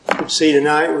see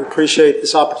tonight. We appreciate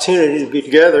this opportunity to be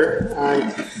together. I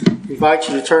invite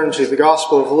you to turn to the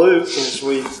Gospel of Luke as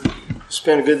we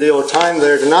spend a good deal of time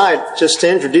there tonight. Just to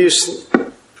introduce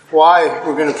why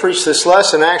we're going to preach this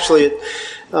lesson. Actually, it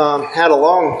had a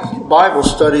long Bible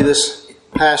study this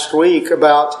past week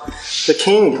about the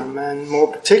kingdom, and more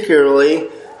particularly,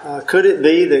 could it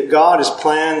be that God has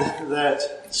planned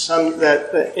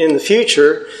that in the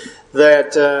future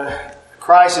that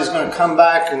Christ is going to come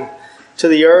back to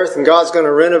the earth, and God's going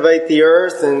to renovate the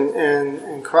earth,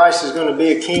 and Christ is going to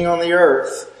be a king on the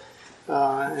earth.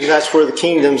 And that's where the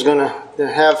kingdom's going to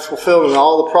have fulfillment.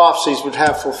 All the prophecies would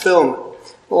have fulfillment.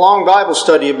 A long Bible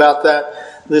study about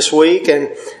that this week, and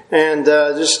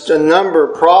just a number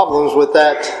of problems with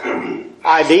that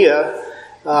idea.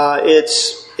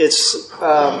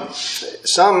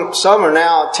 Some are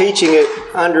now teaching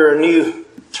it under a new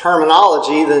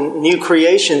terminology, the new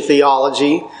creation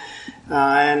theology,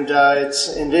 and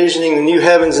it's envisioning the new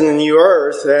heavens and the new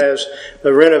earth as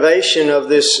the renovation of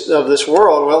this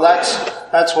world. Well,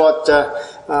 that's what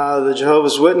the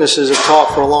Jehovah's Witnesses have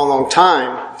taught for a long, long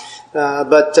time.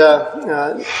 But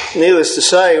needless to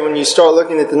say, when you start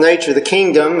looking at the nature of the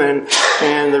kingdom and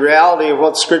the reality of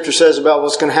what the Scripture says about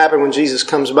what's going to happen when Jesus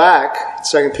comes back,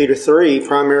 2 Peter 3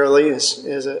 primarily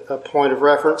is a point of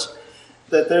reference,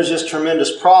 that there's just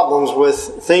tremendous problems with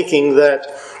thinking that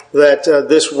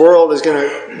this world is going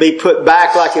to be put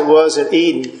back like it was in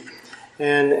Eden,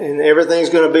 and everything's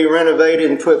going to be renovated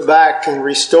and put back and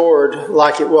restored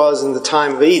like it was in the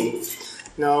time of Eden.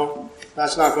 No,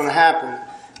 that's not going to happen.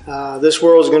 This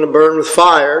world is going to burn with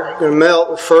fire, going to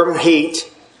melt with fervent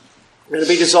heat, going to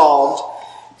be dissolved,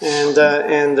 and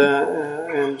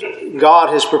God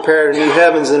has prepared a new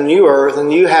heavens and a new earth, a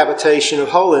new habitation of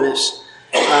holiness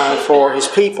for His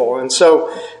people. And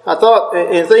so I thought,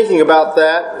 in thinking about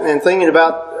that and thinking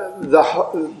about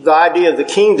the idea of the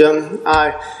kingdom,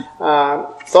 I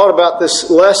thought about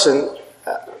this lesson.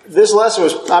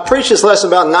 I preached this lesson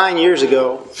about 9 years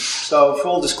ago. So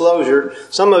full disclosure,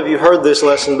 some of you heard this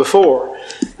lesson before.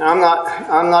 And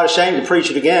I'm not ashamed to preach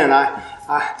it again. I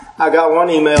got one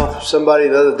email from somebody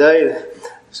the other day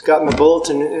that's got my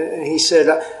bulletin, and he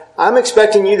said, "I'm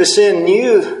expecting you to send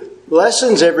new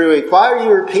lessons every week. Why are you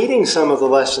repeating some of the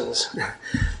lessons?"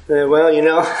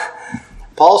 Well,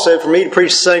 Paul said for me to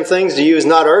preach the same things to you is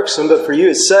not irksome, but for you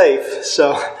it's safe.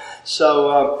 So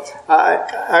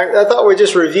I thought we'd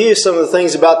just review some of the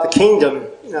things about the kingdom,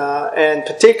 and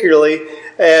particularly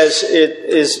as it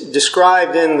is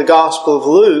described in the Gospel of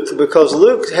Luke, because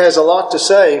Luke has a lot to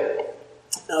say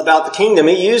about the kingdom.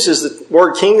 He uses the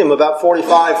word kingdom about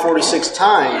 46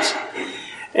 times.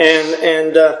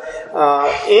 And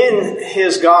in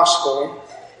his Gospel,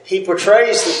 he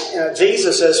portrays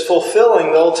Jesus as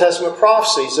fulfilling the Old Testament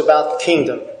prophecies about the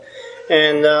kingdom.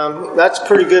 And that's a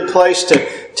pretty good place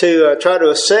to try to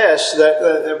assess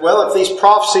that, well, if these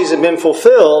prophecies have been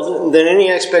fulfilled, then any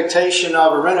expectation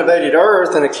of a renovated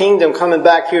earth and a kingdom coming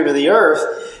back here to the earth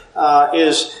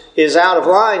is out of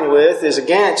line with, is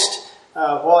against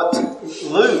what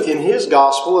Luke in his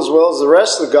Gospel, as well as the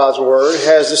rest of God's Word,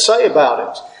 has to say about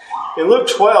it. In Luke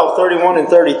 12, 31 and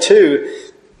 32,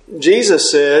 Jesus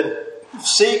said,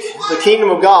 "Seek the kingdom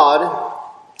of God,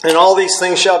 and all these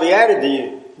things shall be added to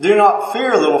you. Do not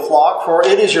fear, little flock, for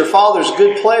it is your Father's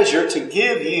good pleasure to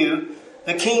give you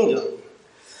the kingdom."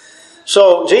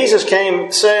 So Jesus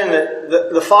came saying that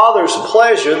the Father's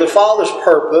pleasure, the Father's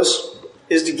purpose,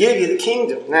 is to give you the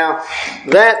kingdom. Now,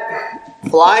 that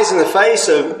flies in the face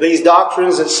of these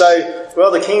doctrines that say,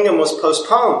 well, the kingdom was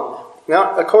postponed.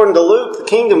 Now, according to Luke, the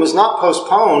kingdom was not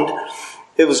postponed.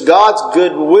 It was God's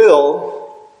good will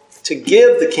to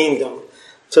give the kingdom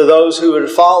to those who would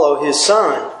follow His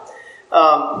Son.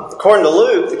 According to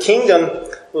Luke, the kingdom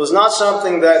was not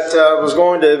something that was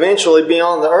going to eventually be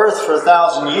on the earth for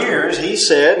 1,000 years. He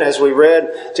said, as we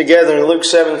read together in Luke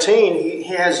 17, he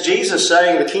has Jesus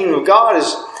saying the kingdom of God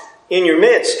is in your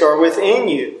midst or within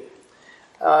you.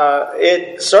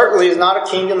 It certainly is not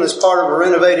a kingdom that's part of a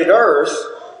renovated earth,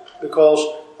 because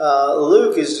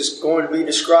Luke is just going to be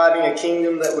describing a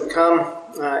kingdom that would come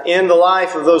in the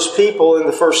life of those people in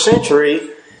the first century,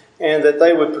 and that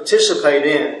they would participate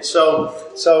in.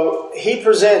 So he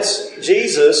presents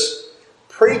Jesus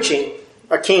preaching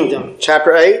a kingdom.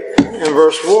 Chapter 8 and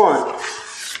verse 1.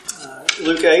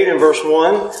 Luke 8 and verse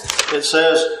 1, it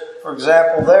says, for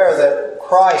example, there that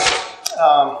Christ,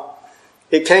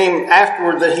 it came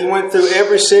afterward that He went through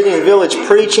every city and village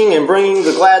preaching and bringing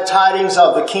the glad tidings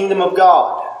of the kingdom of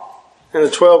God. And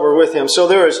the 12 were with Him. So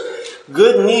there is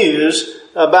good news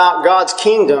about God's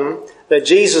kingdom that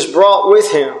Jesus brought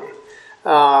with Him.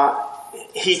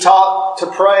 He taught to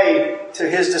pray to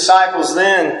His disciples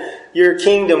then your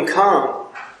kingdom come.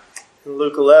 In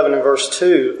Luke 11 and verse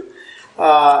 2,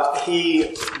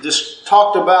 he just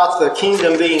talked about the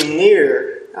kingdom being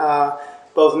near.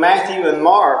 Both Matthew and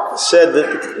Mark said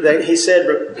that he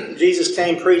said Jesus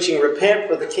came preaching, repent,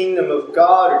 for the kingdom of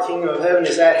God or kingdom of heaven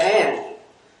is at hand.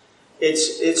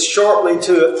 It's shortly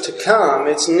to come.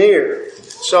 It's near.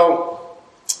 So,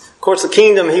 of course, the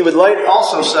kingdom, he would later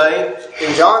also say,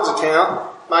 in John's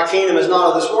account, my kingdom is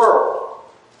not of this world.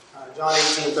 John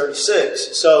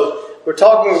 18:36. So, we're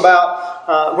talking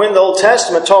about, when the Old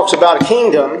Testament talks about a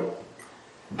kingdom,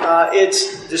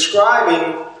 it's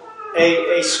describing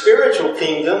a spiritual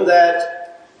kingdom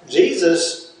that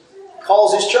Jesus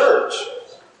calls His church.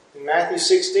 In Matthew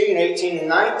 16, 18, and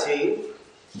 19,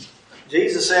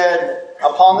 Jesus said,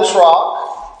 upon this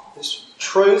rock, this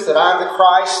truth that I am the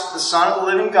Christ, the Son of the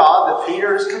living God, that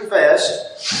Peter has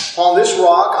confessed, upon this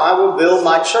rock I will build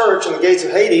my church, and the gates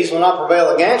of Hades will not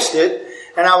prevail against it,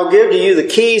 and I will give to you the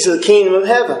keys of the kingdom of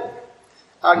heaven.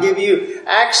 I'll give you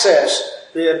access,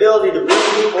 the ability to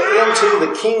bring people into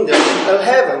the kingdom of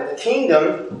heaven. The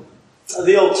kingdom of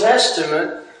the Old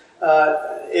Testament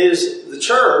is the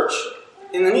church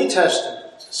in the New Testament.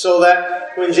 So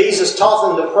that when Jesus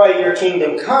taught them to pray, your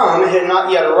kingdom come, it had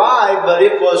not yet arrived, but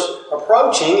it was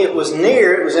approaching, it was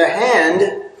near, it was at hand,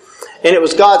 and it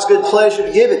was God's good pleasure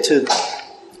to give it to them.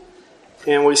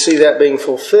 And we see that being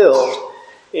fulfilled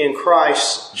in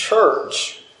Christ's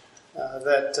church,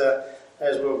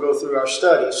 as we'll go through our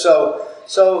study. So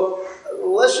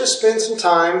let's just spend some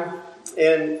time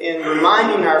in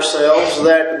reminding ourselves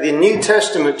that the New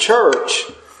Testament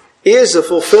church is the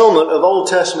fulfillment of Old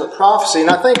Testament prophecy. And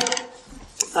I think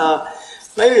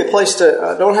maybe a place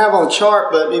to, don't have on the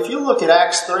chart, but if you look at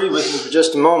Acts 3 with me for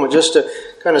just a moment, just to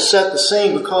kind of set the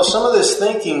scene, because some of this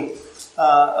thinking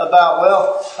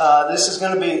about, this is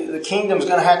going to be, the kingdom's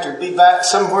going to have to be back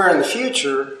somewhere in the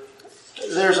future,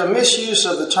 there's a misuse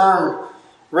of the term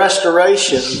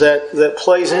restoration that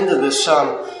plays into this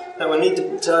some that we need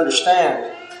to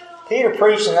understand. Peter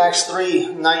preached in Acts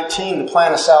 3:19 the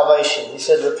plan of salvation. He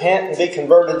said, repent and be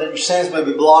converted that your sins may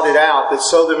be blotted out, that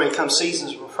so there may come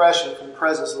seasons of refreshing from the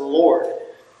presence of the Lord.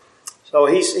 So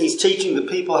he's teaching the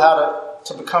people how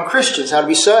to become Christians, how to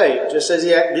be saved, just as he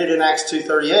did in Acts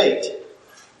 2:38.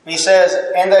 And he says,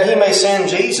 and that he may send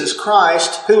Jesus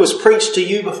Christ, who was preached to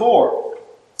you before,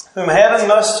 whom heaven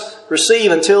must receive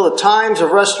until the times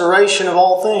of restoration of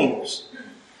all things.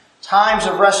 Times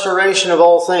of restoration of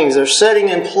all things. They're setting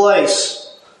in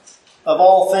place of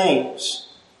all things,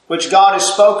 which God has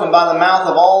spoken by the mouth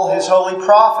of all His holy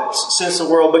prophets since the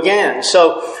world began.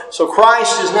 So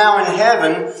Christ is now in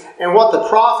heaven, and what the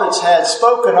prophets had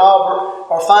spoken of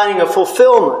are finding a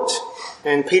fulfillment.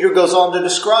 And Peter goes on to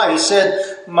describe. He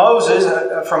said,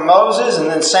 from Moses and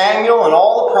then Samuel and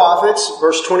all the prophets,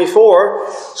 verse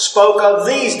 24, spoke of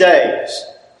these days.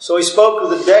 So he spoke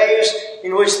of the days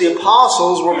in which the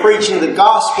apostles were preaching the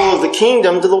gospel of the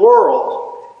kingdom to the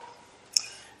world.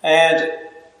 And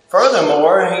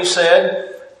furthermore, he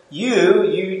said,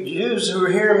 you Jews who are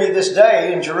hearing me this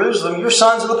day in Jerusalem, you're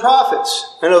sons of the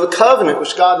prophets, and of the covenant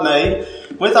which God made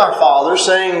with our fathers,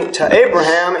 saying to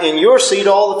Abraham, in your seed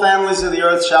all the families of the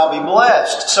earth shall be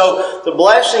blessed. So the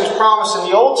blessings promised in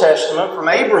the Old Testament from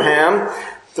Abraham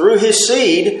through his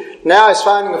seed now is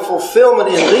finding a fulfillment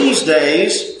in these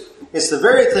days. It's the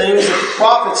very things that the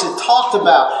prophets had talked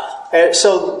about. And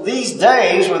so these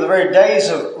days were the very days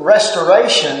of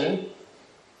restoration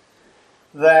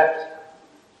that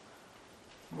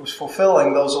was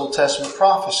fulfilling those Old Testament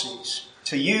prophecies.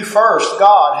 To you first,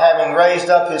 God, having raised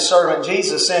up His servant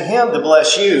Jesus, sent Him to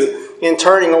bless you in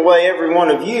turning away every one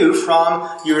of you from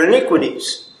your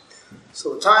iniquities.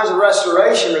 So the times of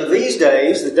restoration are these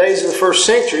days, the days of the first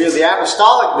century, of the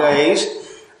apostolic days,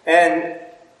 and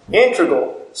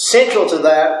central to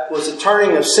that was the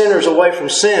turning of sinners away from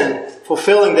sin,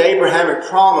 fulfilling the Abrahamic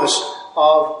promise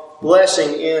of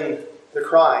blessing in the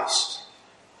Christ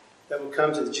that would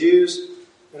come to the Jews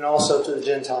and also to the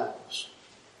Gentiles.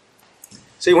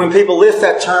 See, when people lift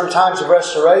that term, times of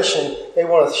restoration, they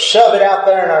want to shove it out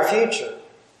there in our future.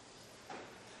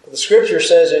 But the Scripture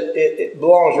says it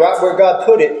belongs right where God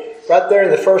put it, right there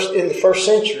in the first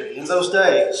century, in those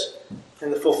days,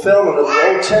 in the fulfillment of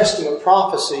the Old Testament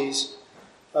prophecies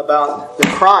about the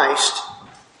Christ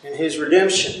and His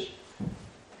redemption.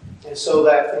 And so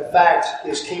that, in fact,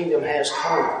 His kingdom has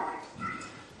come.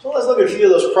 So let's look at a few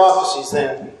of those prophecies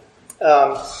then.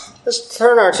 Let's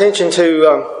turn our attention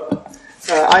to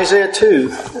Isaiah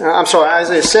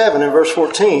 7 and verse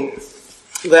 14.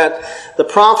 That the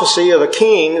prophecy of a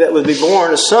king that would be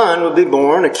born, a son would be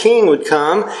born, a king would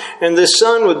come, and this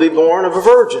son would be born of a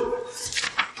virgin.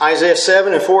 Isaiah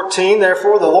 7:14,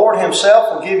 therefore the Lord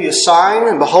himself will give you a sign,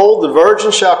 and behold, the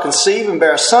virgin shall conceive and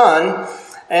bear a son,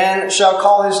 and shall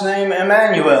call his name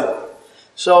Emmanuel.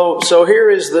 So here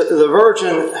is the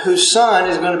virgin whose son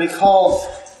is going to be called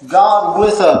God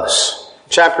with us.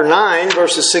 Chapter 9,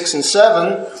 verses 6 and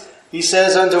 7, he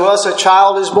says, unto us a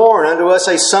child is born, unto us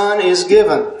a son is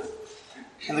given,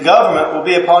 and the government will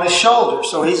be upon his shoulder.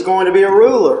 So he's going to be a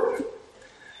ruler.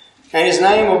 And his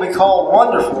name will be called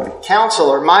Wonderful,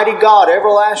 Counselor, Mighty God,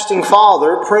 Everlasting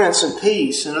Father, Prince of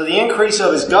Peace. And of the increase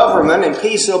of his government and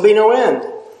peace there will be no end,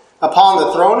 upon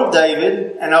the throne of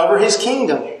David and over his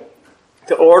kingdom,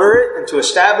 to order it and to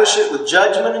establish it with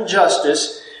judgment and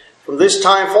justice from this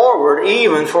time forward,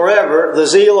 even forever. The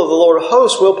zeal of the Lord of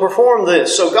hosts will perform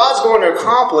this. So God's going to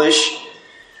accomplish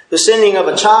the sending of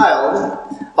a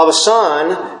child, of a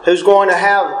son, who's going to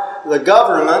have the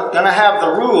government, going to have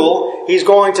the rule. He's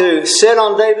going to sit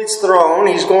on David's throne.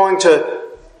 He's going to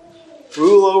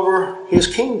rule over his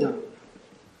kingdom.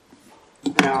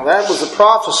 Now, that was the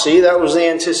prophecy. That was the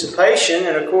anticipation.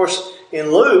 And, of course,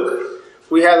 in Luke,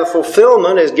 we have the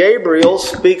fulfillment as Gabriel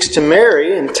speaks to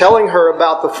Mary and telling her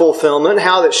about the fulfillment,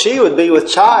 how that she would be with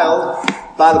child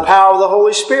by the power of the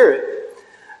Holy Spirit.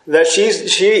 That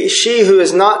she who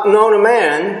has not known a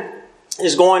man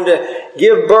is going to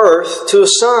give birth to a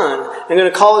son and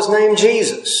going to call his name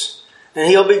Jesus. And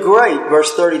he'll be great,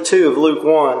 verse 32 of Luke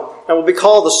 1. And will be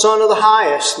called the Son of the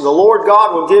Highest. And the Lord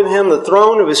God will give him the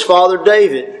throne of his father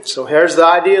David. So here's the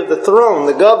idea of the throne,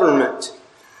 the government.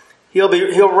 He'll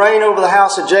reign over the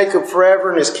house of Jacob forever,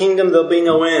 and his kingdom there'll be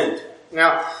no end.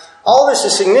 Now, all this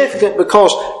is significant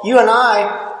because you and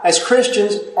I, as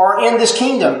Christians, are in this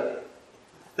kingdom.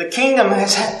 The kingdom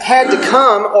has had to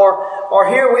come, or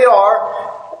here we are,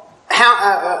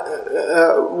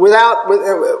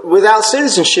 without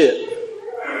citizenship.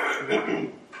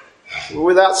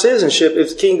 Without citizenship, if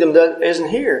the kingdom isn't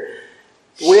here.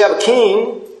 We have a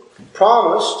king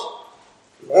promised,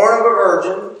 born of a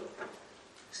virgin.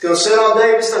 He's going to sit on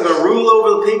David's throne, going to rule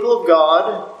over the people of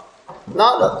God.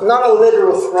 Not a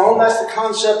literal throne. That's the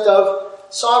concept of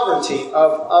sovereignty,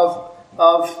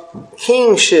 of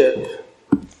kingship.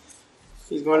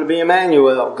 He's going to be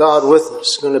Emmanuel, God with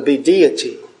us. Going to be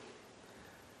deity.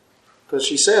 Because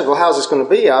she said, well, how's this going to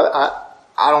be? I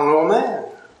don't know a man.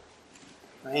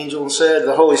 The angel said,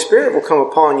 the Holy Spirit will come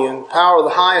upon you, and the power of the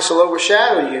highest will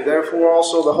overshadow you. Therefore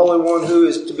also the Holy One who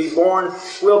is to be born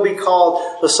will be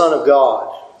called the Son of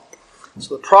God.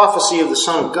 So the prophecy of the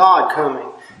Son of God coming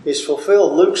is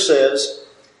fulfilled, Luke says,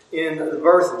 in the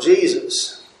birth of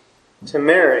Jesus to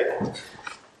Mary.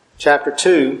 Chapter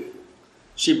 2.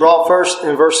 She brought first,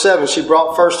 in verse 7, she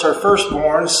brought first her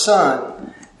firstborn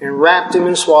son and wrapped him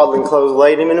in swaddling clothes,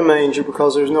 laid him in a manger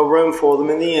because there was no room for them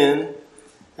in the inn.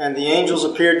 And the angels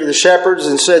appeared to the shepherds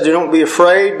and said, do not be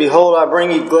afraid. Behold, I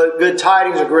bring you good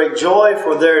tidings of great joy,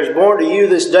 for there is born to you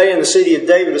this day in the city of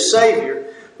David a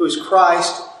Savior, who is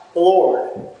Christ the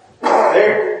Lord.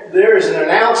 There is an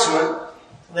announcement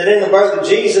that in the birth of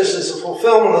Jesus is the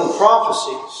fulfillment of the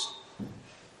prophecies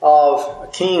of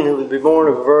a king who would be born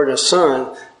of a virgin, a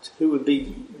son who would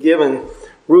be given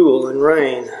rule and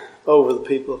reign over the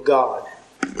people of God.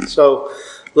 So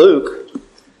Luke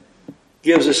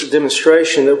gives us a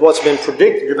demonstration that what's been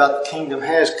predicted about the kingdom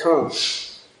has come.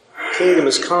 The kingdom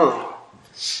has come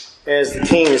as the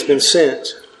king has been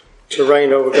sent to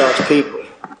reign over God's people.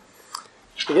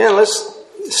 Again, let's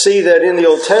see that in the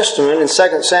Old Testament, in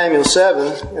 2 Samuel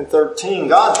 7 and 13,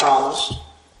 God promised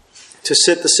to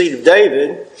sit the seat of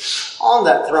David on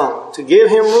that throne, to give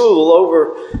him rule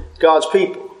over God's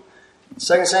people.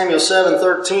 2 Samuel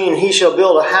 7:13, he shall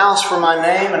build a house for my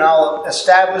name, and I'll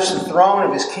establish the throne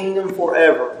of his kingdom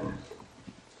forever.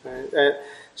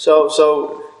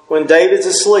 So when David's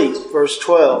asleep, verse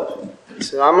 12, he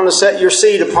said, I'm going to set your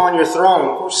seat upon your throne.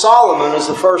 Of course, Solomon is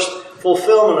the first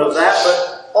fulfillment of that,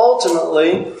 but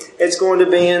ultimately it's going to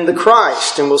be in the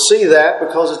Christ. And we'll see that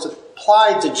because it's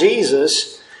applied to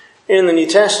Jesus in the New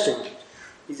Testament.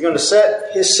 He's going to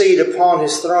set his seat upon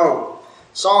his throne.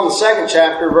 Psalm the 2nd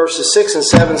chapter, verses 6 and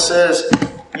 7 says,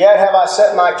 Yet have I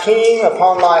set my king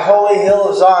upon my holy hill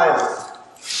of Zion.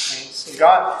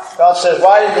 God says,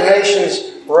 why did the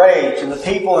nations rage and the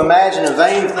people imagine a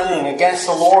vain thing against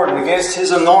the Lord and against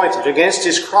His anointed, against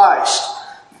His Christ?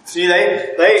 See,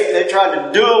 they tried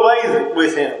to do away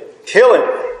with Him, kill Him.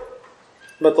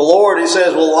 But the Lord, He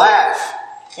says, will laugh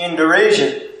in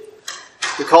derision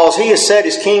because He has set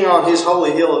His king on His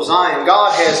holy hill of Zion.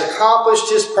 God has accomplished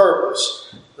His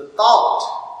purpose. The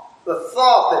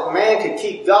thought that man could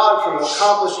keep God from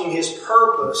accomplishing His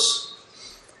purpose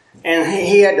And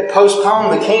he had to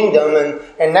postpone the kingdom,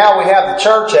 and now we have the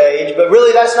church age. But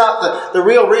really that's not the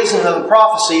real reason of the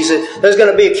prophecies, that there's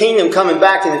going to be a kingdom coming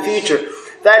back in the future.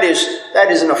 That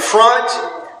is an affront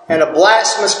and a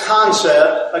blasphemous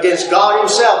concept against God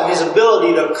Himself and His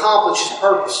ability to accomplish His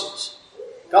purposes.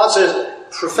 God says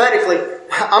prophetically,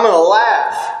 I'm going to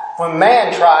laugh when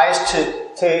man tries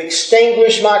to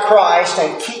extinguish my Christ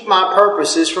and keep my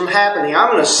purposes from happening. I'm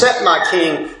going to set my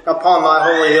King upon my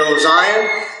holy hill of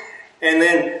Zion. And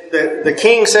then the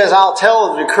king says, I'll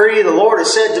tell the decree, the Lord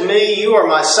has said to me, you are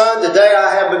my son, today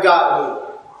I have begotten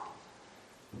you.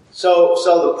 So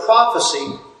the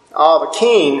prophecy of a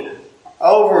king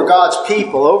over God's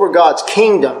people, over God's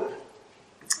kingdom,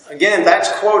 again,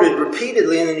 that's quoted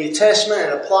repeatedly in the New Testament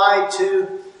and applied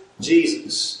to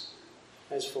Jesus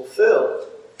as fulfilled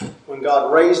when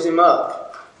God raised Him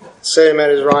up, set Him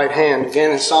at His right hand. Again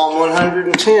in Psalm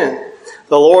 110.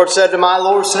 The Lord said to my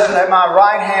Lord, sit at my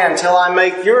right hand till I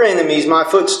make your enemies my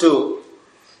footstool,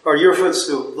 or your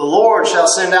footstool. The Lord shall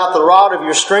send out the rod of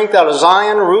your strength out of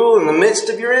Zion, rule in the midst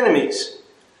of your enemies.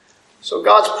 So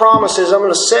God's promise is, I'm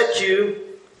going to set you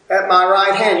at my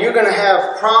right hand. You're going to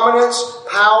have prominence,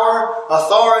 power,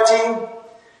 authority,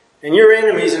 and your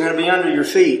enemies are going to be under your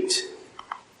feet.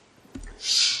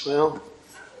 Well,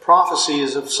 prophecy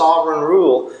is of sovereign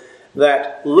rule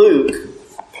that Luke,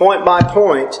 point by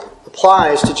point,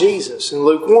 applies to Jesus. In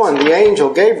Luke 1, the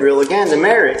angel Gabriel, again to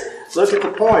Mary. Look at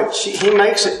the point. He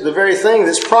makes it the very thing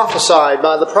that's prophesied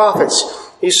by the prophets.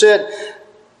 He said,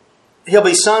 He'll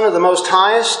be son of the Most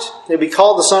Highest. He'll be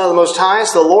called the Son of the Most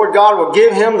Highest. The Lord God will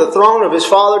give him the throne of his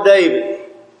father David.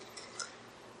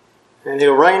 And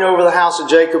he'll reign over the house of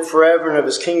Jacob forever, and of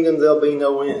his kingdom there'll be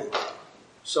no end.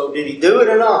 So did he do it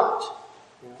or not?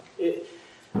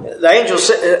 The angel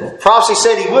prophecy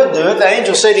said he would do it. The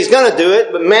angel said he's going to do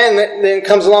it. But man then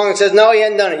comes along and says, no, he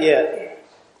hadn't done it yet.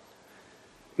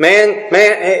 Men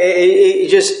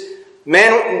just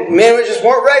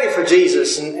weren't ready for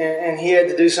Jesus, and he had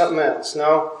to do something else.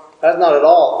 No, that's not at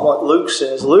all what Luke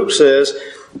says. Luke says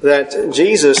that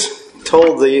Jesus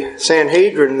told the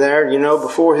Sanhedrin there,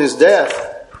 before his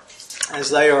death, as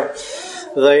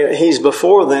he's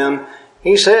before them,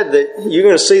 he said that you're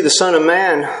going to see the Son of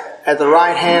Man at the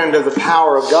right hand of the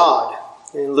power of God.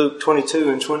 In Luke 22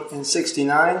 and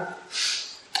 69.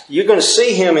 You're going to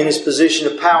see Him in His position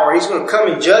of power. He's going to come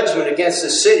in judgment against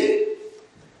this city.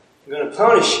 He's going to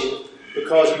punish you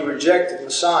because you rejected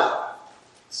Messiah.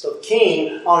 So the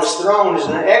king on his throne is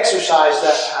going to exercise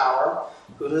that power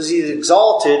because he's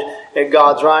exalted at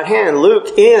God's right hand.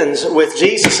 Luke ends with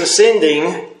Jesus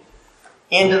ascending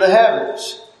into the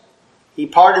heavens. He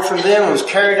parted from them and was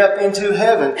carried up into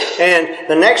heaven. And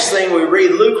the next thing we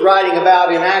read Luke writing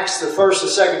about in Acts, the 1st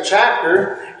and 2nd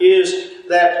chapter, is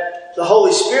that the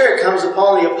Holy Spirit comes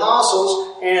upon the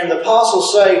apostles, and the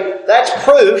apostles say, that's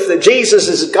proof that Jesus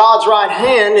is God's right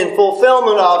hand in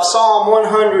fulfillment of Psalm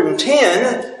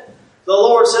 110. The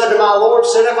Lord said to my Lord,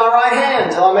 sit at my right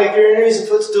hand till I make your enemies a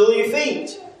footstool of your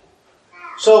feet.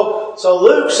 So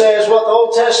Luke says what the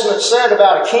Old Testament said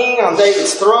about a king on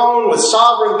David's throne with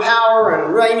sovereign power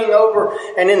and reigning over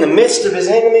and in the midst of his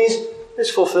enemies is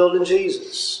fulfilled in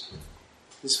Jesus.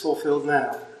 It's fulfilled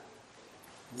now.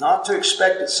 Not to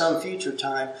expect at some future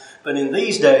time, but in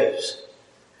these days,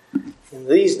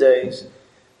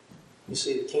 you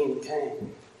see the kingdom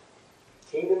came.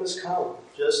 The kingdom has come,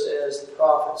 just as the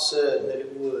prophet said that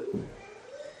it would.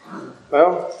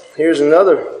 Well, here's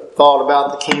another thought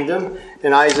about the kingdom.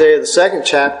 In Isaiah the 2nd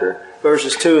chapter,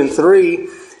 verses 2 and 3,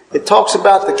 it talks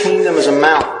about the kingdom as a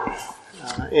mountain.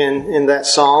 In that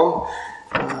psalm,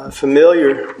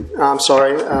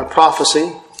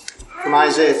 prophecy from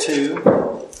Isaiah 2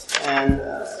 and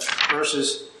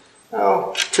verses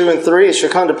 2 and 3. It shall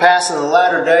come to pass in the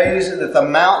latter days that the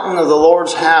mountain of the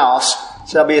Lord's house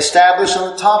shall be established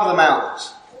on the top of the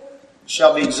mountains,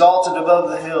 shall be exalted above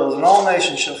the hills, and all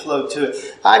nations shall flow to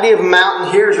it. The idea of a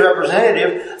mountain here is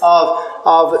representative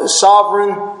of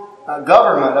sovereign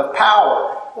government, of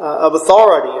power, of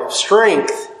authority, of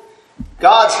strength.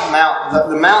 God's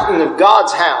mountain, the mountain of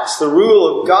God's house, the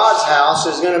rule of God's house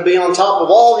is going to be on top of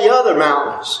all the other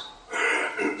mountains.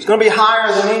 It's going to be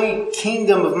higher than any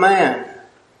kingdom of man,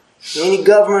 any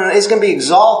government. It's going to be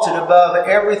exalted above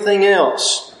everything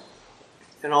else,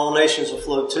 and all nations will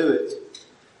flow to it.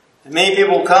 And many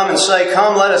people will come and say,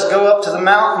 come, let us go up to the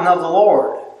mountain of the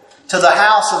Lord, to the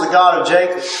house of the God of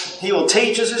Jacob. He will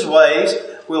teach us His ways.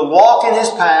 We'll walk in His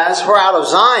paths. For out of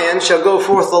Zion shall go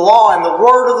forth the law and the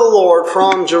word of the Lord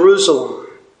from Jerusalem.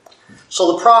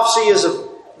 So the prophecy is of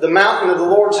the mountain of the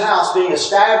Lord's house being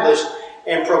established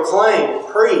and proclaimed,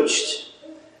 preached.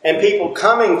 and people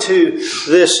coming to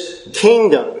this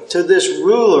kingdom, to this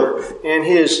ruler and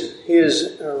his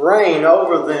reign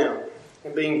over them,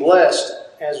 and being blessed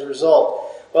as a result.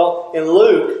 Well, in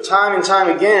Luke, time and time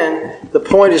again, the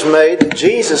point is made that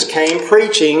Jesus came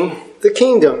preaching the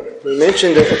kingdom. We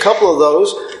mentioned a couple of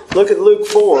those. Look at Luke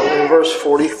 4 in verse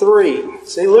 43.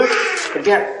 See, Luke,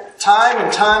 again, time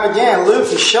and time again, Luke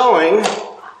is showing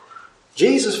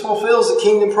Jesus fulfills the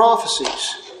kingdom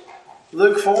prophecies.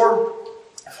 Luke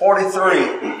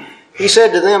 4:43. He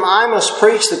said to them, I must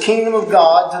preach the kingdom of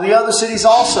God to the other cities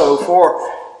also,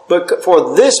 but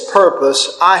for this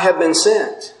purpose I have been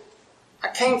sent. I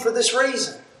came for this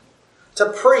reason,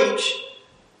 to preach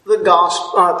the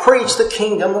gospel, preach the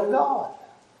kingdom of God.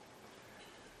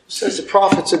 Just as the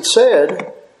prophets had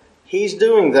said, He's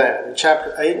doing that. In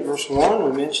chapter 8, verse 1,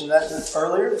 we mentioned that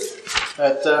earlier,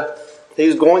 that He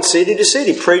was going city to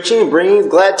city, preaching and bringing the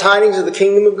glad tidings of the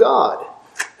kingdom of God.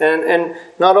 And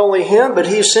not only Him, but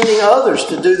He was sending others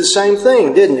to do the same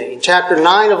thing, didn't He? In chapter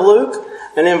 9 of Luke,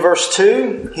 and in verse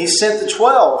 2, He sent the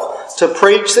 12 to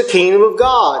preach the kingdom of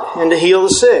God and to heal the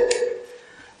sick.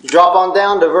 You drop on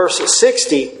down to verse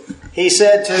 60. He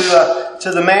said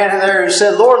to the man there, he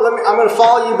said, Lord, I'm going to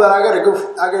follow you, but I got to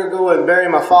go and bury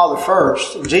my father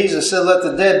first. And Jesus said, let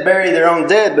the dead bury their own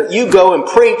dead, but you go and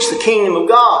preach the kingdom of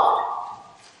God.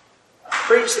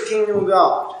 Preach the kingdom of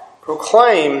God.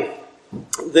 Proclaim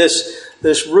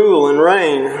this rule and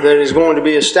reign that is going to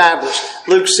be established.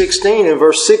 Luke 16 and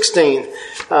verse 16,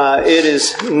 it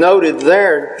is noted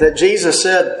there that Jesus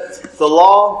said, the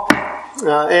law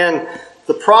and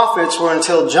the prophets were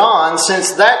until John.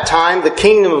 Since that time, the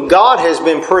kingdom of God has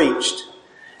been preached,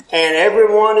 and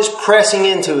everyone is pressing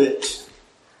into it.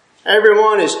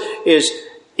 Everyone is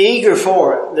eager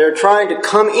for it. They're trying to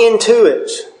come into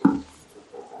it.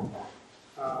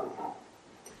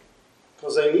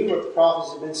 Because they knew what the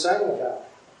prophets had been saying about it.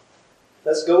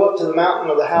 Let's go up to the mountain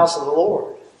of the house of the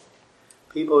Lord.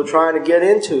 People are trying to get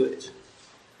into it.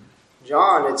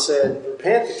 John had said,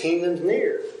 repent, the kingdom's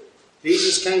near.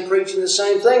 Jesus came preaching the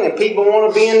same thing, and people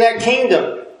want to be in that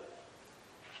kingdom.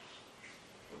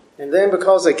 And then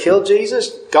because they killed Jesus,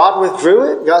 God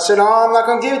withdrew it. God said, oh, I'm not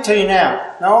going to give it to you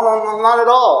now. No, not at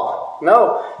all.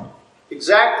 No.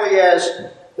 Exactly as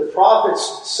the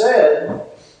prophets said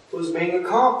was being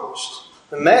accomplished.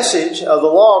 The message of the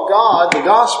law of God, the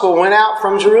gospel, went out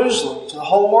from Jerusalem to the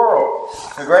whole world.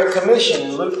 The Great Commission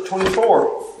in Luke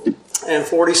 24 and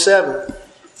 47.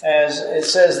 As it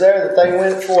says there that they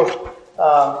went forth,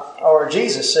 or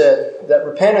Jesus said that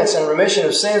repentance and remission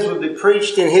of sins would be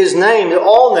preached in His name to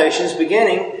all nations,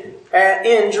 beginning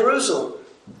in Jerusalem.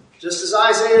 Just as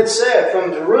Isaiah had said,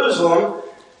 from Jerusalem,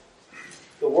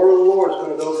 the word of the Lord is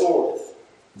going to go forth.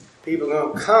 People are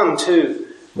going to come to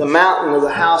the mountain of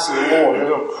the house of the Lord. They're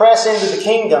going to press into the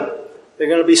kingdom. They're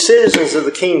going to be citizens of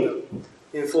the kingdom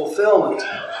in fulfillment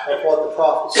of what the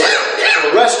prophets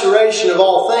said. The restoration of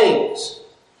all things.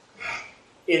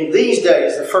 In these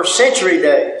days, the first century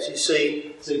days, you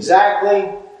see, is exactly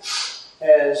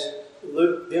as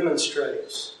Luke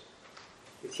demonstrates.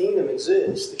 The kingdom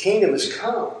exists. The kingdom has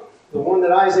come. The one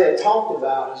that Isaiah talked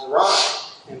about has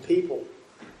arrived. And people,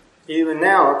 even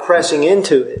now, are pressing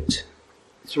into it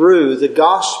through the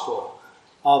gospel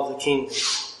of the kingdom.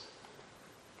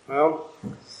 Well,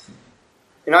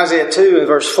 in Isaiah 2 and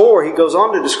verse 4, he goes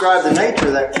on to describe the nature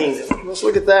of that kingdom. Let's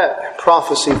look at that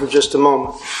prophecy for just a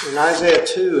moment. In Isaiah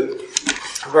 2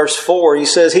 and verse 4, he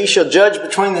says, He shall judge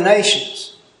between the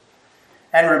nations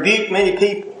and rebuke many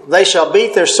people. They shall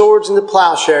beat their swords into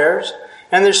plowshares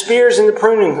and their spears into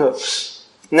pruning hooks.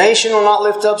 Nation will not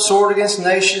lift up sword against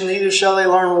nation, neither shall they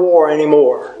learn war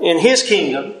anymore. In His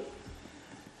kingdom,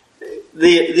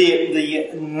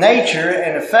 the nature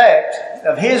and effect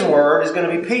of His word is going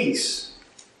to be peace.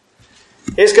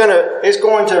 It's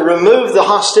going to remove the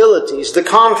hostilities, the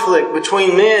conflict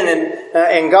between men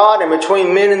and God and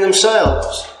between men and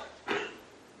themselves.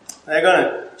 They're going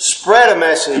to spread a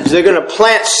message. They're going to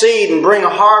plant seed and bring a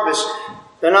harvest.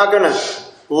 They're not going to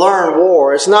learn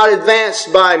war. It's not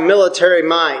advanced by military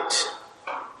might.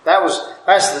 That's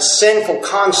the sinful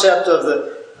concept of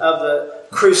the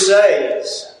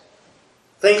Crusades.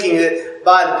 Thinking that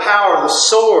by the power of the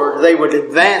sword they would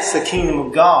advance the kingdom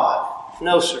of God.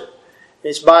 No, sir.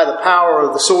 It's by the power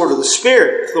of the sword of the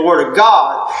Spirit, the Word of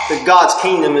God, that God's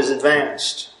kingdom is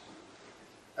advanced.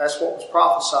 That's what was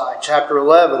prophesied, chapter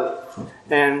 11.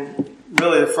 And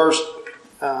really the first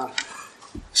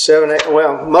 7, 8,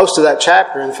 well, most of that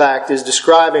chapter, in fact, is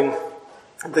describing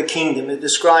the kingdom. It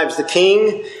describes the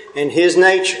king and his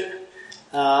nature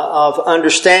of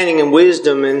understanding and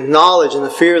wisdom and knowledge and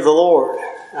the fear of the Lord.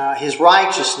 His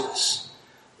righteousness,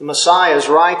 the Messiah's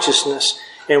righteousness.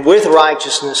 and with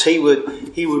righteousness he would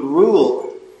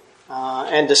rule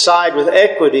and decide with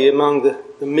equity among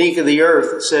the meek of the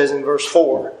earth, it says in verse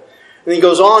 4. And he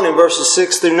goes on in verses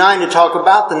 6 through 9 to talk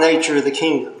about the nature of the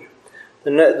kingdom.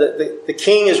 The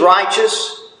king is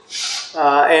righteous,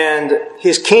 and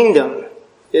his kingdom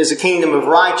is a kingdom of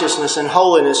righteousness and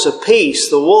holiness, of peace.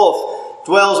 The wolf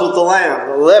dwells with the lamb,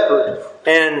 the leopard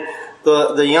and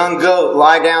the young goat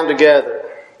lie down together,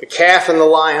 the calf and the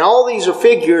lion. All these are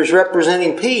figures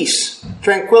representing peace,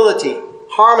 tranquility,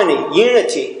 harmony,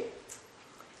 unity.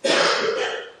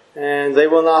 And they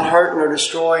will not hurt nor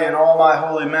destroy in all my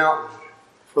holy mountain.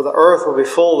 For the earth will be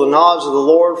full of the knowledge of the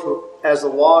Lord as the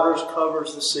waters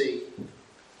covers the sea.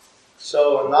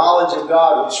 So a knowledge of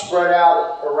God would spread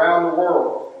out around the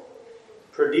world,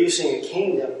 producing a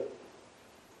kingdom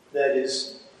that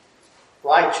is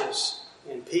righteous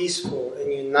and peaceful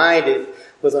and united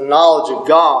with a knowledge of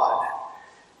God,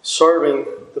 serving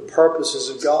the purposes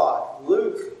of God.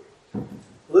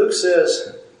 Luke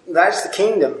says that's the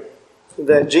kingdom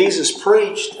that Jesus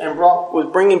preached and was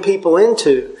bringing people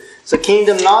into. It's a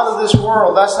kingdom not of this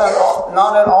world. That's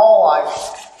not at all like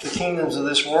the kingdoms of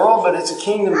this world, but it's a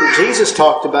kingdom that Jesus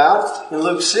talked about in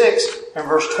Luke 6 and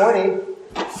verse 20.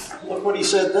 Look what he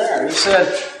said there. He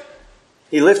said,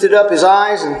 he lifted up his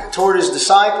eyes and toward his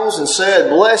disciples and said,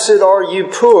 "Blessed are you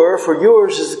poor, for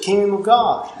yours is the kingdom of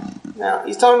God." Now,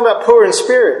 he's talking about poor in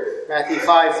spirit, Matthew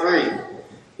 5:3.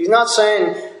 He's not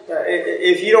saying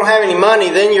if you don't have any money,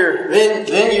 then you're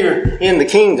in the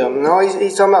kingdom. No,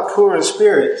 he's talking about poor in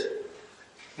spirit.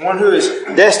 One who is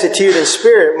destitute in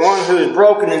spirit, one who is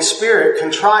broken in spirit,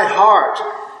 contrite heart.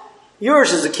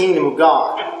 Yours is the kingdom of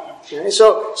God. Okay?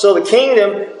 So the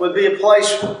kingdom would be a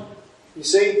place, you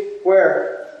see,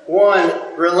 where one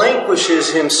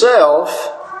relinquishes himself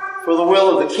for the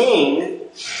will of the king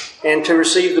and to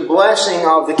receive the blessing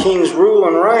of the king's rule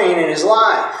and reign in his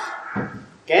life.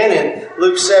 Again, in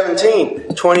Luke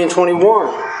 17, 20 and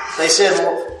 21, they said,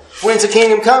 "Well, when's the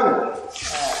kingdom coming?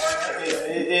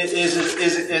 Is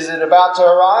it about to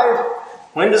arrive?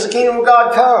 When does the kingdom of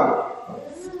God come?"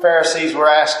 The Pharisees were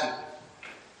asking.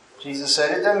 Jesus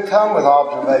said, "It doesn't come with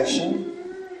observation.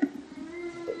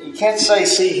 You can't say,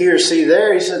 see here, see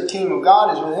there." He said, "The kingdom of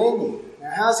God is within you."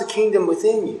 Now, how's the kingdom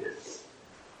within you?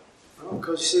 Well,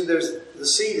 because you see, there's the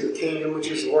seed of the kingdom, which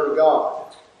is the Word of God.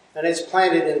 And it's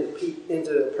planted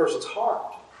into a person's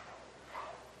heart.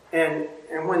 And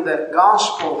when that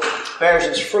gospel bears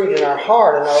its fruit in our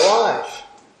heart, in our life,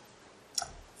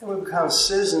 then we become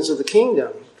citizens of the kingdom.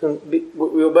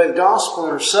 We obey the gospel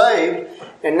and are saved.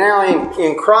 And now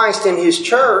in Christ, in His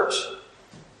church,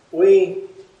 we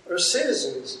are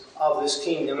citizens of this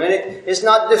kingdom. And it's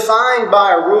not defined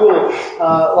by a rule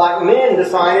like men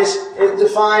define it. It's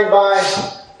defined by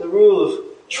the rule of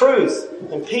truth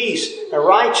and peace and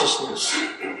righteousness.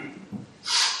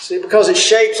 See, because it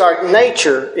shapes our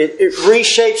nature. It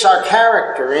reshapes our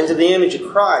character into the image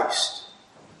of Christ.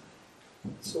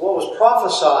 So what was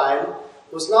prophesied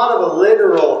was not of a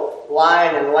literal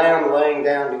lion and lamb laying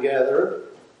down together,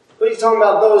 but he's talking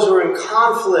about those who are in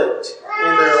conflict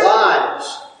in their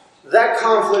lives. That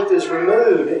conflict is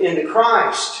removed into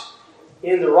Christ,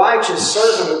 in the righteous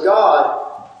servant of God.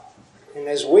 And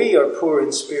as we are poor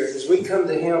in spirit, as we come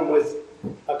to Him with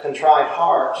a contrite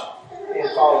heart and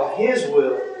follow His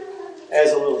will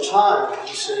as a little child,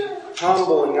 you see,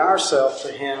 humbling ourselves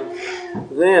to Him,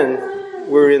 then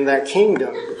we're in that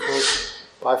kingdom. Because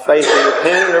by faith we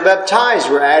repent and are baptized,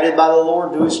 we're added by the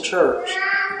Lord to His church.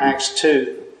 Acts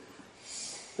 2.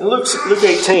 In Luke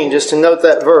 18, just to note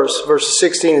that verses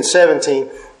 16 and 17,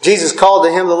 Jesus called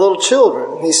to Him the little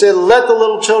children. He said, "Let the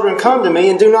little children come to me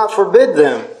and do not forbid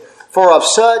them. For of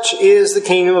such is the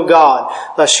kingdom of God.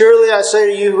 Surely I say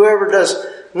to you, whoever does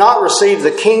not receive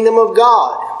the kingdom of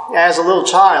God as a little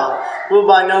child will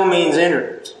by no means enter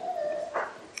it."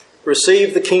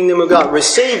 Receive the kingdom of God.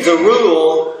 Receive the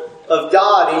rule of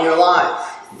God in your life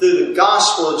through the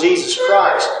gospel of Jesus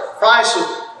Christ. Christ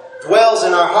dwells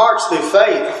in our hearts through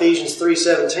faith, Ephesians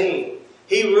 3:17.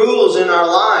 He rules in our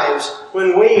lives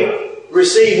when we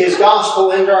receive His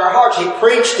gospel into our hearts. He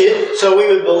preached it so we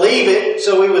would believe it,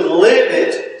 so we would live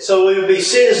it, so we would be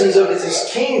citizens of His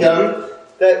kingdom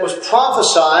that was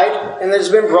prophesied and that has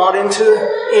been brought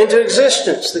into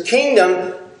existence. The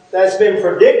kingdom that's been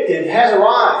predicted has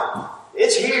arrived.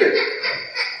 It's here.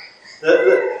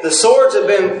 The swords have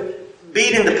been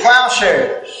beat into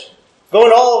plowshares. Go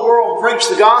into all the world and preach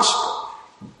the gospel.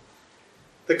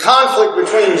 The conflict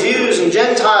between Jews and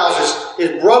Gentiles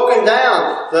is broken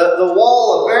down. The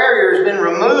wall of barrier has been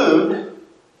removed.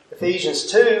 Ephesians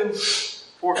 2,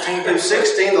 14 through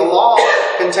 16, the law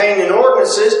contained man-made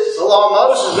ordinances. The law of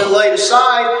Moses has been laid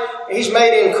aside. He's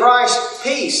made in Christ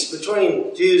peace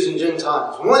between Jews and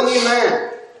Gentiles. One new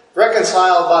man,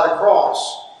 reconciled by the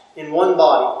cross in one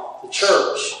body, the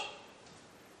church.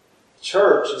 The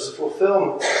church is the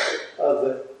fulfillment of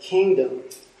the kingdom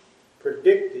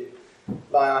predicted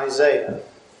by Isaiah.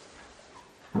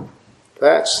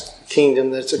 That's the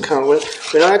kingdom that's to come. We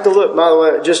don't have to look, by the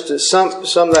way, just to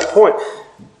sum that point.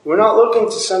 We're not looking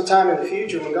to sometime in the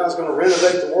future when God's going to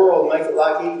renovate the world and make it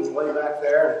like Eden way back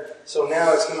there. So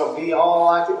now it's going to be all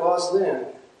like it was then.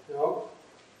 You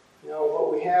know,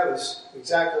 what we have is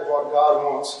exactly what God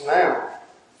wants now.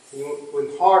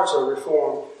 When hearts are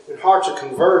reformed, when hearts are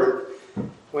converted,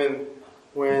 when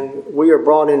we are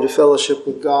brought into fellowship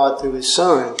with God through His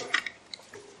Son,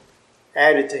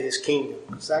 added to His kingdom.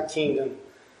 Because that kingdom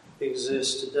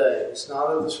exists today. It's not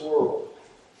of this world.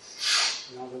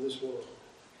 Not of this world.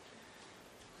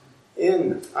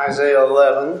 In Isaiah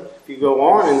 11, if you go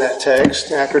on in that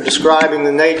text, after describing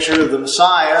the nature of the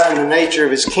Messiah and the nature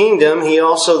of His kingdom, He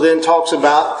also then talks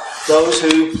about those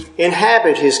who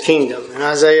inhabit His kingdom. In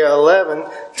Isaiah 11,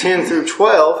 10 through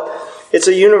 12, it's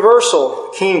a universal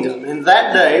kingdom. In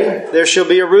that day, there shall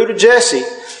be a root of Jesse,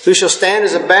 who shall stand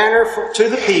as a banner to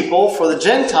the people, for the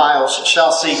Gentiles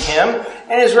shall seek Him,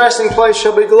 and His resting place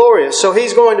shall be glorious. So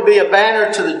He's going to be a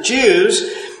banner to the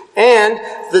Jews, and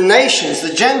the nations,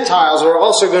 the Gentiles, are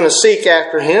also going to seek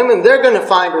after Him, and they're going to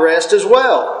find rest as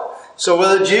well. So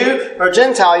whether Jew or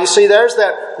Gentile, you see there's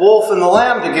that wolf and the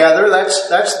lamb together. That's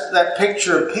that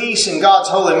picture of peace in God's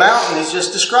holy mountain He's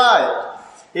just described.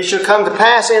 It shall come to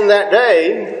pass in that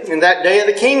day of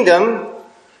the kingdom,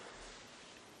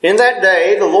 in that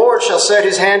day the Lord shall set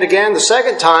His hand again the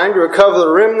second time to recover the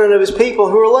remnant of His people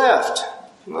who are left.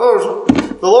 The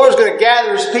Lord's going to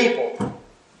gather His people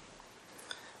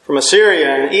from Assyria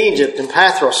and Egypt and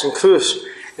Pathros and Cus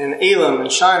and Elam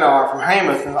and Shinar, from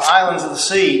Hamath and the islands of the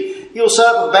sea. He will set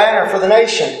up a banner for the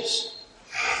nations,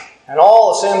 and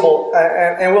all assemble,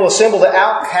 and will assemble the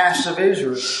outcasts of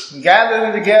Israel, and gather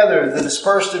them together, the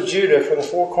dispersed of Judah, from the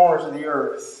four corners of the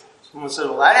earth. Someone said,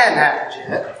 "Well, that hadn't happened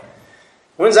yet.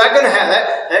 When's that going to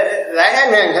happen? That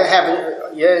hadn't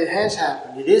happened." Yeah, it has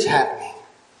happened. It is happening.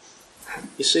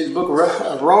 You see, the book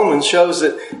of Romans shows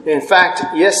that, in fact,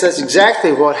 yes, that's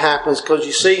exactly what happens, because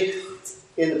you see,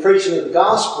 in the preaching of the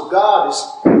gospel, God is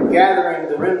gathering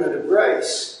the remnant of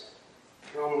grace.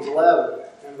 Romans 11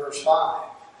 and verse 5.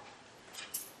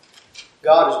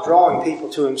 God is drawing people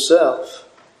to Himself.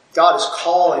 God is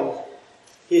calling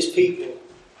His people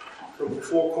from the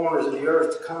four corners of the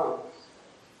earth to come.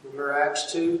 Remember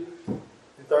Acts 2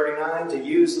 and 39, to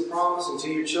use the promise, and to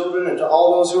your children, and to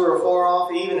all those who are afar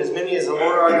off, even as many as the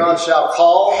Lord our God shall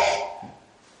call.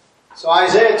 So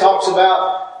Isaiah talks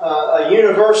about a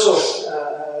universal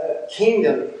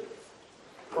kingdom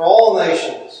for all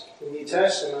nations. The New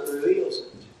Testament reveals it.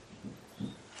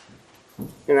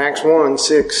 In Acts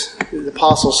 1:6, the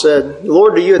apostle said,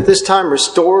 "Lord, do you at this time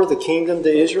restore the kingdom to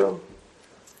Israel?"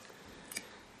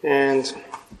 And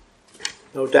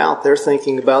no doubt they're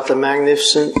thinking about the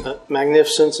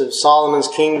magnificence of Solomon's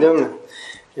kingdom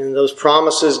and those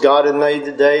promises God had made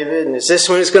to David. And is this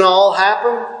when it's going to all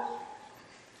happen?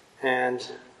 And,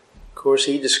 of course,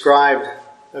 he described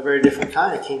a very different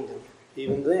kind of kingdom.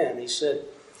 Even then, he said,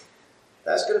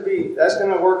 that's going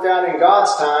to work out in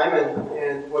God's time,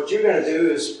 and what you're going to do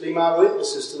is be my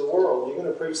witnesses to the world. You're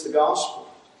going to preach the gospel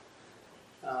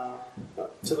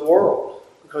to the world.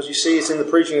 Because you see, it's in the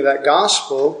preaching of that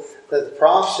gospel that the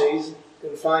prophecies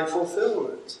can find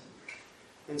fulfillment.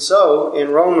 And so,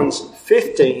 in Romans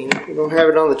 15, we don't have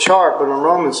it on the chart, but in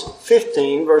Romans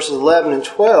 15, verses 11 and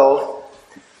 12,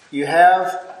 you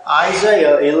have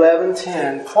Isaiah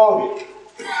 11:10 quoted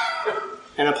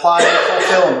and applied to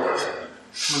fulfillment.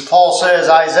 When Paul says,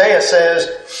 Isaiah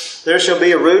says, there shall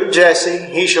be a root of Jesse,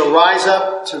 he shall rise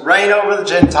up to reign over the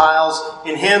Gentiles,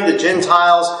 in him the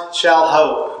Gentiles shall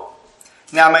hope.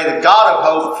 Now may the God of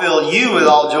hope fill you with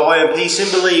all joy and peace in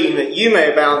believing, that you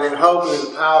may abound in hope and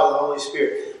in the power of the Holy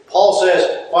Spirit. Paul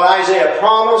says what Isaiah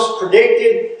promised,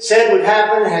 predicted, said would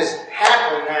happen, has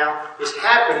happened now, is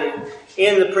happening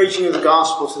in the preaching of the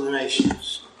gospel to the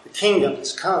nations. The kingdom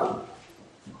has come.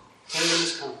 The kingdom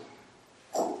has come.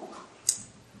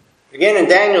 Again in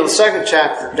Daniel, the second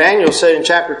chapter, Daniel said in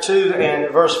chapter 2 and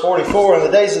verse 44, in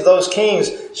the days of those kings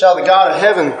shall the God of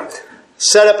heaven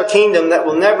set up a kingdom that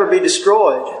will never be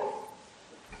destroyed.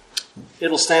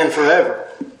 It'll stand forever.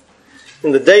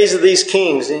 In the days of these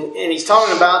kings, and he's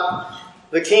talking about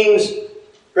the kings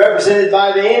represented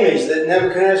by the image that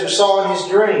Nebuchadnezzar saw in his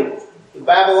dream. The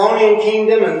Babylonian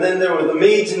kingdom, and then there were the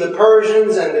Medes and the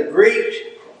Persians and the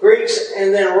Greeks,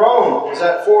 and then Rome was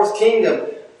that fourth kingdom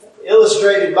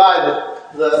illustrated by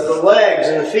the legs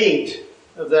and the feet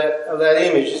of that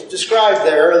image. It's described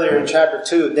there earlier in chapter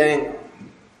 2 of Daniel.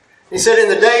 He said, in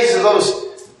the days of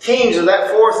those kings of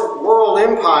that fourth world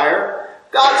empire,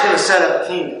 God's going to set up a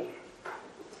kingdom.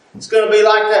 It's going to be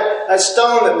like that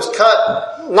stone that was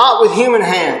cut not with human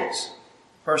hands.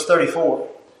 Verse 34.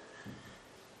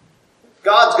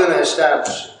 God's going to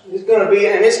establish. It's going to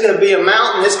be a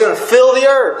mountain that's going to fill the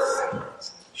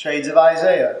earth. Shades of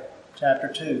Isaiah, chapter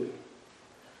 2.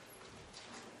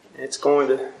 It's going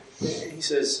to, he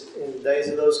says, in the days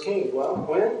of those kings. Well,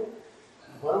 when?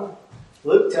 Well,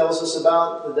 Luke tells us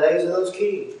about the days of those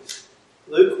kings.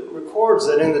 Luke records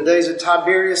that in the days of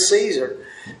Tiberius Caesar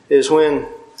is when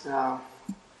John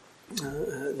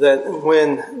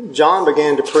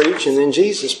began to preach, and then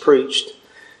Jesus preached.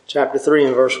 Chapter 3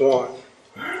 and verse 1.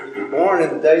 He was born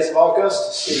in the days of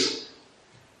Augustus Caesar.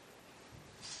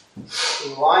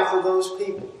 In the life of those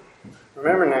people.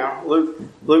 Remember now, Luke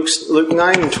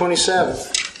 9 and 27.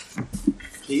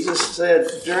 Jesus said,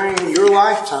 during your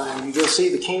lifetime, you will see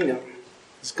the kingdom.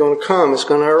 It's going to come. It's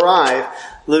going to arrive.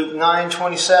 Luke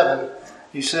 9:27.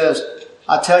 He says,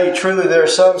 I tell you truly, there are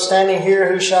some standing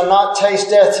here who shall not taste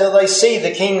death till they see the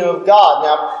kingdom of God.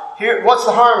 Now, here, what's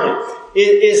the harmony?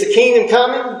 Is the kingdom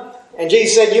coming? And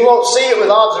Jesus said, you won't see it with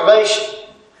observation.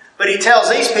 But He tells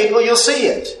these people, you'll see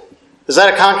it. Is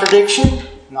that a contradiction?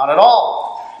 Not at all.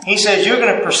 He says, you're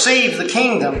going to perceive the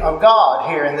kingdom of God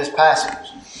here in this passage.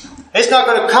 It's not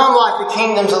going to come like the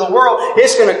kingdoms of the world.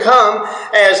 It's going to come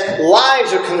as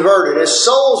lives are converted, as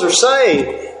souls are saved.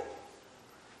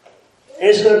 And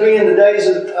it's going to be in the days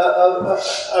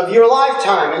of your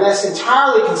lifetime. And that's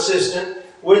entirely consistent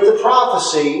with the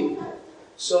prophecy,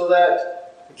 so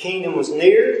that the kingdom was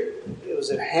near, it was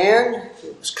at hand,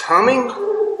 it was coming,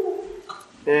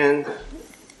 and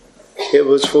it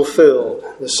was fulfilled.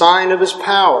 The sign of His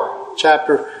power,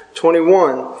 chapter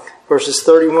 21. Verses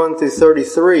 31 through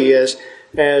 33, as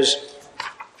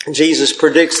Jesus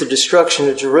predicts the destruction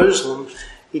of Jerusalem,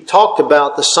 He talked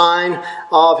about the sign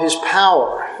of His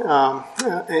power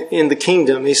in the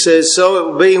kingdom. He says, so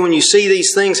it will be when you see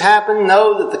these things happen,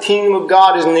 know that the kingdom of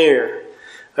God is near.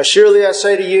 Surely I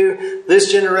say to you,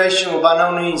 this generation will by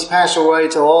no means pass away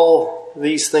till all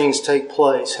these things take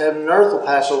place. Heaven and earth will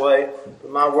pass away,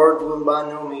 but my word will by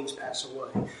no means pass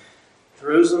away.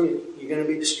 Jerusalem, you're going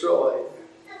to be destroyed.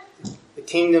 The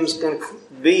kingdom's going to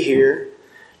be here.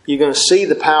 You're going to see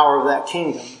the power of that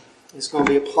kingdom. It's going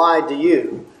to be applied to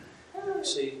you. You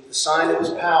see, the sign of His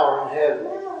power in heaven,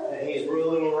 that He is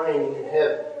ruling and reigning in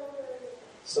heaven.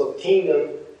 So the kingdom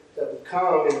that would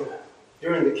come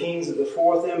during the kings of the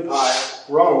fourth empire,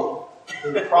 Rome,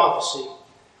 in the prophecy,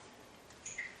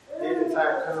 did in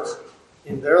fact come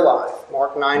in their life.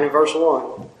 Mark 9 and verse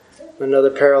 1. Another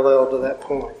parallel to that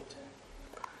point.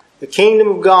 The kingdom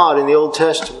of God in the Old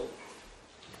Testament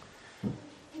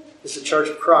is the Church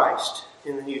of Christ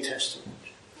in the New Testament.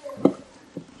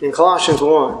 In Colossians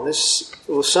 1,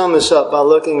 we'll sum this up by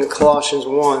looking at Colossians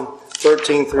 1,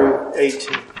 13 through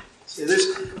 18. See,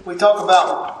 we talk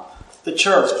about the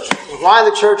church. And why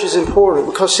the church is important?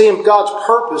 Because, see, in God's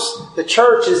purpose, the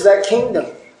church is that kingdom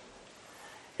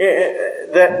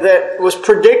that was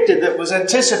predicted, that was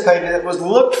anticipated, that was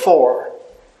looked for.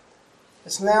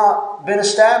 It's now been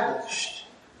established.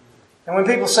 And when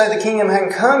people say the kingdom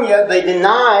hadn't come yet, they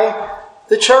deny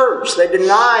the church. They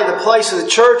deny the place of the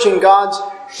church in God's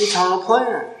eternal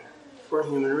plan for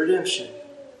human redemption.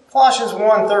 Colossians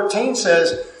 1:13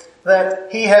 says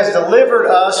that He has delivered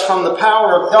us from the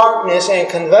power of darkness and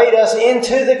conveyed us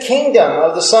into the kingdom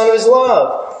of the Son of His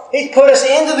love. He's put us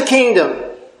into the kingdom.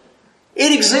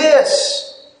 It exists.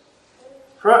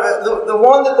 The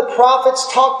one that the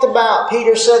prophets talked about,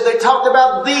 Peter said they talked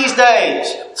about these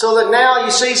days. So that now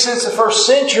you see, since the first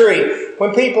century,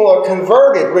 when people are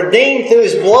converted, redeemed through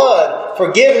His blood,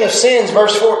 forgiven of sins,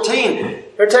 verse 14,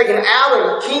 they're taken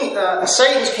out of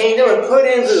Satan's kingdom and put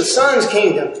into the Son's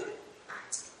kingdom.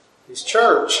 His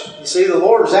church. You see, the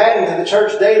Lord is adding to the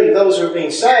church daily those who are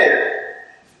being saved.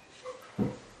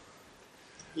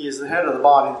 He is the head of the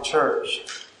body of the church.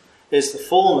 It's the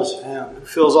fullness of Him who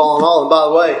fills all in all. And by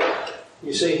the way,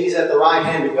 you see, He's at the right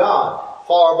hand of God,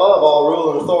 far above all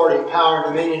rule and authority and power and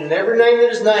dominion and every name that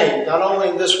is named, not only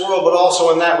in this world but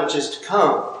also in that which is to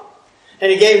come.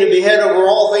 And He gave Him to be head over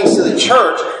all things to the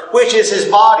church, which is His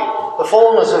body, the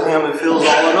fullness of Him who fills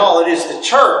all in all. It is the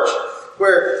church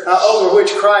over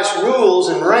which Christ rules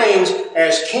and reigns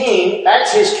as King.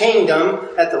 That's His kingdom.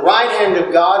 At the right hand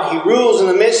of God, He rules in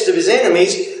the midst of His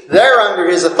enemies. They're under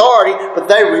His authority, but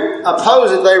they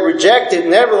oppose it, they reject it.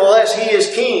 Nevertheless, He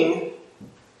is King.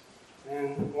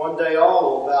 And one day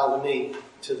all will bow the knee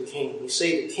to the King. You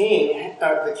see,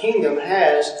 the kingdom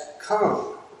has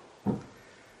come. The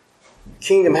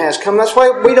kingdom has come. That's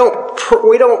why we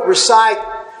don't recite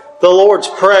the Lord's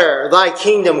Prayer, Thy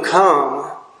kingdom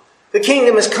come. The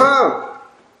kingdom has come.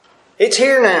 It's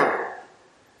here now.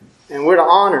 And we're to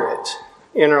honor it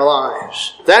in our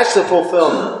lives. That's the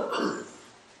fulfillment.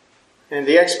 And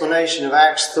the explanation of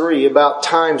Acts 3 about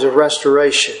times of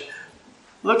restoration.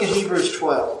 Look at Hebrews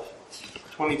 12,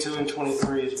 22 and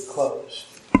 23 as we close.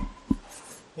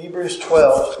 Hebrews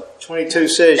 12, 22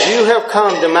 says, You have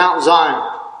come to Mount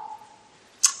Zion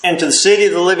and to the city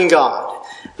of the living God,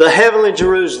 the heavenly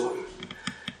Jerusalem.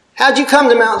 How'd you come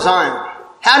to Mount Zion?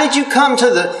 How did you come to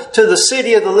the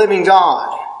city of the living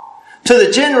God? To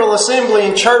the general assembly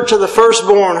and church of the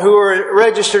firstborn who are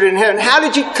registered in heaven. How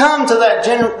did you come to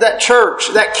that church,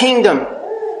 that kingdom?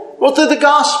 Well, through the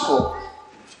gospel.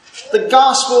 The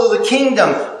gospel of the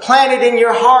kingdom planted in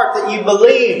your heart that you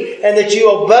believe and that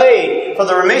you obey for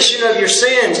the remission of your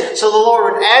sins. So the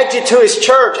Lord would add you to His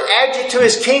church, add you to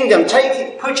His kingdom,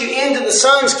 put you into the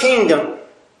Son's kingdom.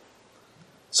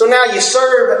 So now you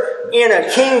serve in a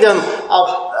kingdom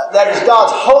that is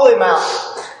God's holy mountain.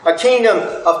 A kingdom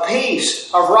of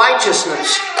peace, of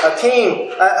righteousness. A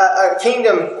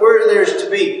kingdom where there's to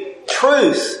be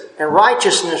truth and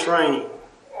righteousness reigning.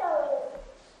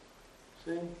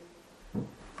 See?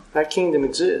 That kingdom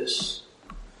exists.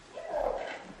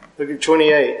 Look at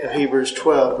 28 of Hebrews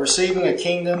 12. Receiving a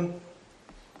kingdom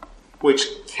which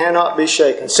cannot be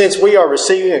shaken. Since we are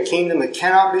receiving a kingdom that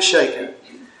cannot be shaken,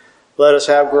 let us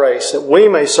have grace that we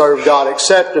may serve God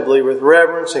acceptably with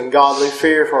reverence and godly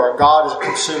fear, for our God is a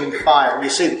consuming fire. You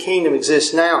see, the kingdom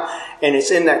exists now, and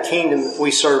it's in that kingdom that we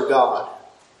serve God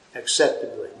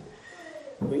acceptably.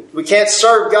 We can't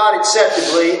serve God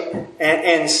acceptably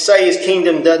and say His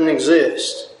kingdom doesn't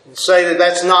exist. And say that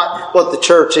that's not what the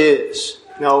church is.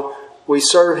 No, we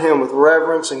serve Him with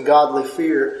reverence and godly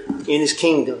fear in His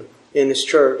kingdom, in His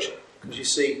church. Because you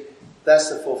see, that's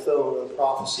the fulfillment of the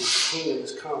prophecy. The kingdom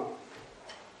has come.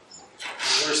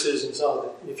 And we're citizens of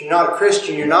it. If you're not a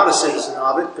Christian, you're not a citizen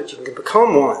of it, but you can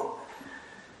become one.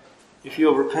 If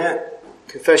you'll repent,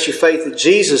 confess your faith that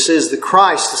Jesus is the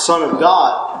Christ, the Son of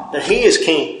God, that He is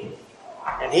King,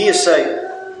 and He is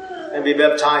Savior, and be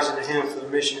baptized into Him for the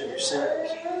remission of your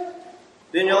sins.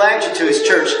 Then He'll add you to His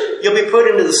church. You'll be put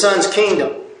into the Son's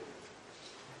kingdom.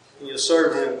 And you'll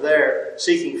serve Him there,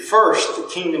 seeking first the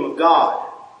kingdom of God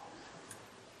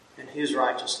and His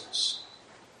righteousness.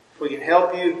 If we can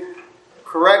help you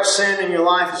correct sin in your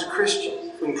life as a Christian,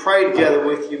 if we can pray together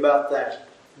with you about that,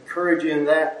 encourage you in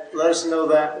that, let us know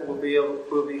that. We'll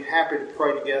be happy to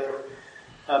pray together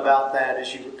about that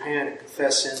as you repent and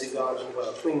confess sin to God as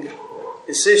well. If we can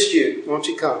assist you, won't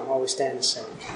you come while we stand and sing?